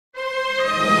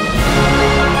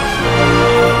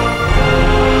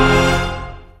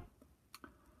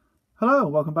Hello,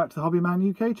 welcome back to the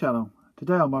Hobbyman UK channel.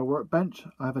 Today on my workbench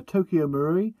I have a Tokyo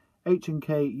Marui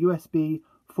H&K USB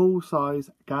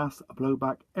full-size gas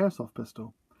blowback airsoft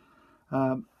pistol.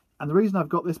 And the reason I've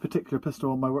got this particular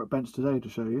pistol on my workbench today to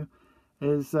show you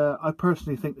is I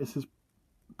personally think this is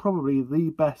probably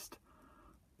the best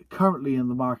currently in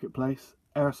the marketplace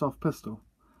airsoft pistol.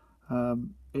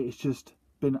 It's just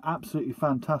been absolutely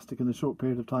fantastic in the short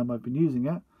period of time I've been using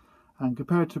it, and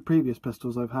compared to previous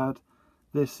pistols I've had,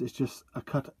 this is just a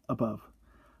cut above.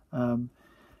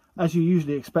 As you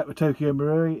usually expect with Tokyo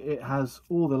Marui, it has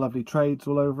all the lovely trades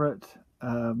all over it,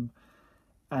 and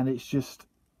it's just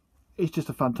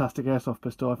a fantastic airsoft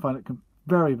pistol. I find it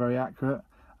very, very accurate.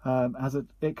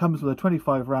 It comes with a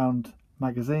 25 round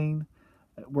magazine.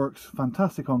 It works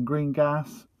fantastic on green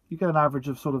gas. You get an average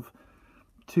of sort of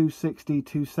 260,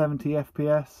 270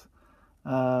 FPS.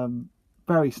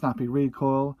 Very snappy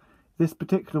recoil. This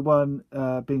particular one,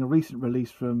 being a recent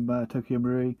release from Tokyo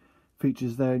Marui,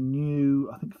 features their new,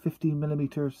 I think,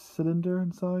 15mm cylinder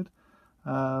inside.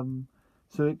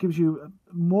 So it gives you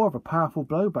more of a powerful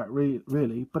blowback,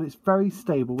 really, but it's very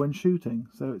stable when shooting.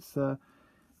 So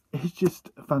it's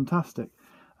just fantastic.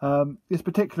 This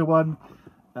particular one,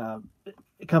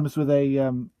 it comes with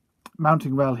a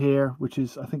mounting rail here, which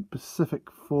is, I think,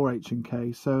 specific for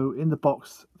H&K. So in the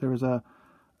box there is a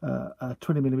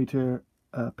 20mm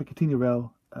Picatinny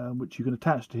rail, which you can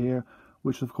attach to here,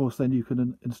 which of course then you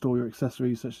can install your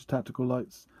accessories such as tactical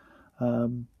lights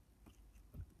and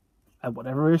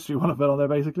whatever else you want to put on there,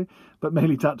 basically, but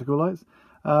mainly tactical lights.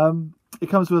 It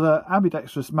comes with an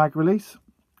ambidextrous mag release.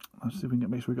 I'll see if we can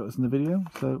make sure we got this in the video.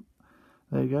 So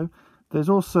there you go. There's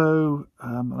also,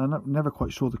 I'm never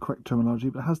quite sure the correct terminology,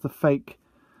 but it has the fake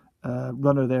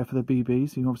runner there for the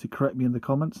BBs. You can obviously correct me in the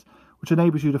comments, which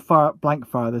enables you to blank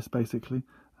fire this, basically,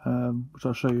 which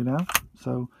I'll show you now.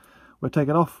 So we'll take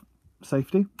it off,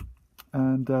 safety,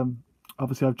 and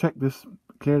obviously I've checked this,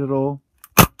 cleared it all.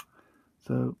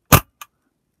 So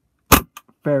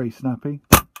very snappy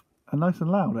and nice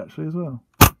and loud actually as well.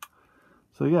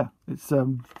 So yeah, it's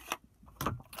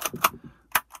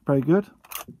very good.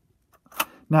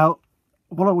 Now,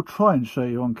 what I will try and show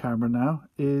you on camera now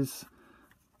is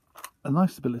a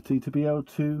nice ability to be able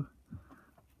to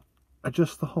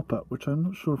adjust the hop up, which I'm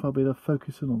not sure if I'll be able to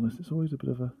focus in on this. It's always a bit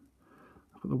of a,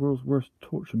 I've got the world's worst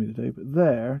torch on me today, but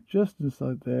there, just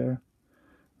inside there,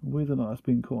 whether or not that's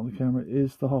being caught on the camera,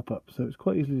 is the hop up. So it's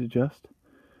quite easy to adjust.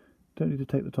 Don't need to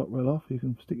take the top rail off. You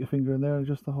can stick your finger in there and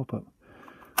adjust the hop up.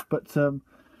 But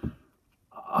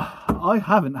I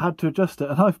haven't had to adjust it,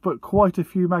 and I've put quite a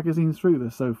few magazines through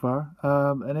this so far,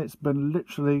 and it's been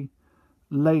literally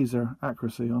laser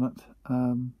accuracy on it.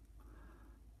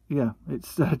 Yeah,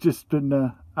 it's just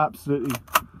been absolutely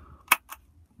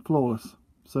flawless.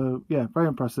 So yeah, very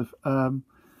impressive. And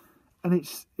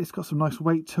it's got some nice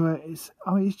weight to it. It's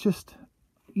just,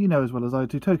 you know as well as I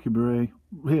do, Tokyo Marui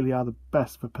really are the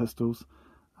best for pistols.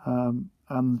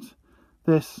 And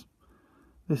this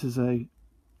is a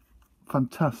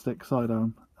fantastic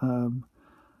sidearm,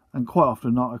 and quite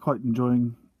often I quite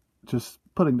enjoying just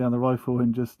putting down the rifle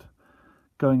and just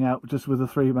going out just with the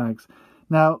 3 mags.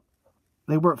 Now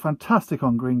they work fantastic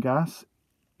on green gas.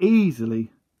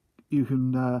 Easily you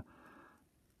can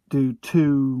do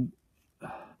 2,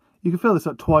 you can fill this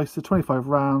up twice to 25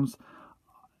 rounds.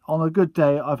 On a good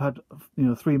day I've had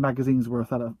 3 magazines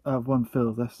worth out of one fill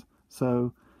of this.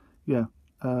 So yeah,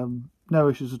 no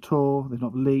issues at all. They've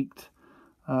not leaked.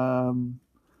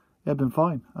 They've been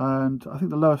fine, and I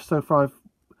think the lowest so far I've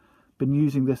been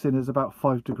using this in is about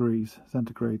 5 degrees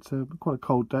centigrade, so quite a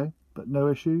cold day, but no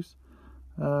issues.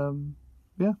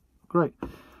 Yeah, great.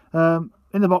 In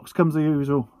the box comes the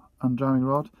usual unjamming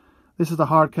rod. This is the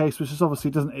hard case, which is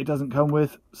obviously doesn't come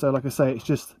with. So like I say, it's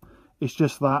just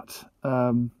that,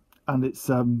 and it's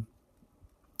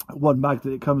one mag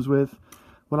that it comes with.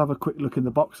 We'll have a quick look in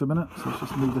the box in a minute. So let's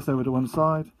just move this over to one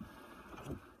side.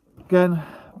 Again,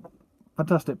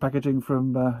 fantastic packaging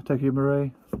from Tokyo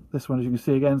Marui. This one, as you can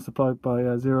see, again supplied by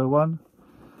 01.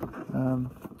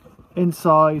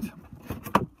 Inside,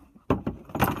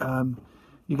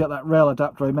 you get that rail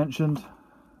adapter I mentioned.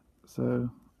 So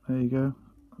there you go.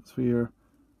 That's for your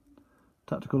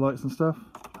tactical lights and stuff.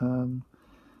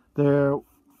 There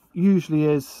usually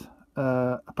is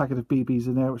a packet of BBs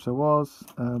in there, which there was.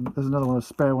 There's another one, a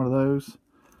spare one of those.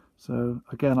 So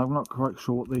again, I'm not quite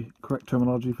sure what the correct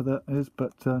terminology for that is,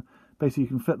 but basically you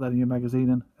can fit that in your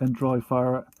magazine and dry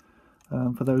fire it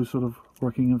for those sort of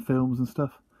working in films and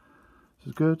stuff. This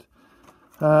is good.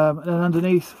 And then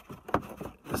underneath,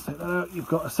 let's take that out. You've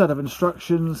got a set of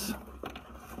instructions.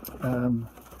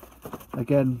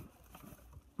 Again,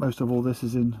 most of all this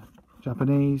is in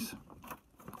Japanese.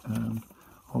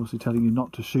 obviously telling you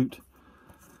not to shoot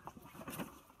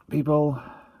people,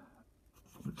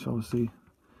 which obviously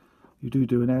you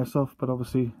do in airsoft, but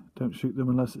obviously don't shoot them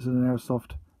unless it's in an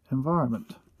airsoft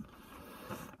environment.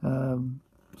 Some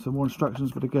more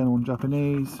instructions, but again all in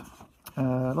Japanese.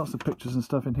 Lots of pictures and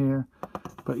stuff in here,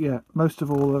 but yeah, most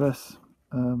of all of this,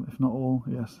 if not all,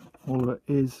 yes, all of it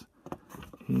is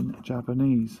in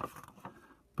Japanese.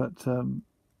 But to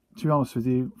be honest with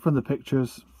you, from the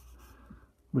pictures,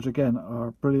 which again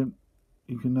are brilliant,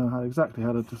 you can know exactly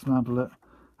how to dismantle it,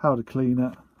 how to clean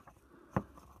it.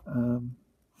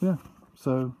 Yeah,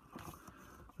 so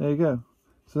there you go.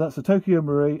 So that's the Tokyo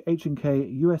Marui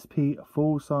H&K USP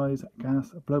full-size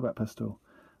gas blowback pistol,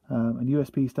 and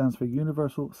USP stands for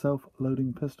Universal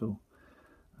Self-Loading Pistol.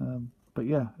 But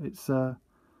yeah, it's I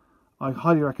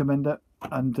highly recommend it,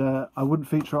 and I wouldn't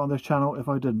feature it on this channel if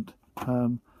I didn't.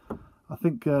 I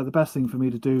think the best thing for me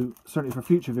to do, certainly for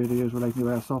future videos relating to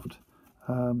airsoft,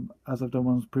 as I've done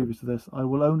ones previous to this, I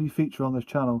will only feature on this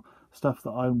channel stuff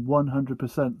that I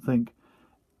 100% think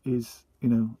is, you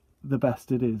know, the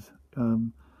best it is.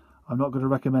 I'm not going to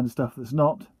recommend stuff that's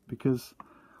not, because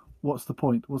what's the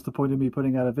point? What's the point of me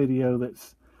putting out a video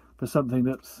that's for something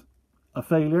that's a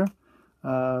failure?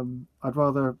 I'd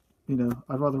rather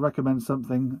recommend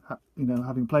something, you know,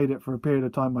 having played it for a period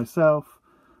of time myself,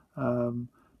 done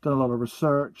a lot of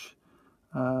research,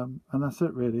 and that's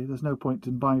it really. There's no point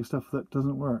in buying stuff that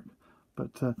doesn't work.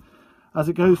 But as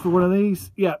it goes for one of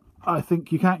these, yeah, I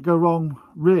think you can't go wrong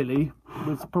really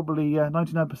with probably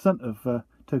 99% of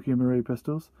Tokyo Marui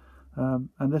pistols,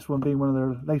 and this one being one of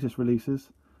their latest releases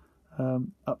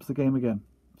ups the game again.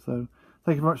 So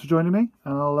thank you very much for joining me,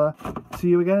 and I'll see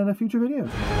you again in a future video.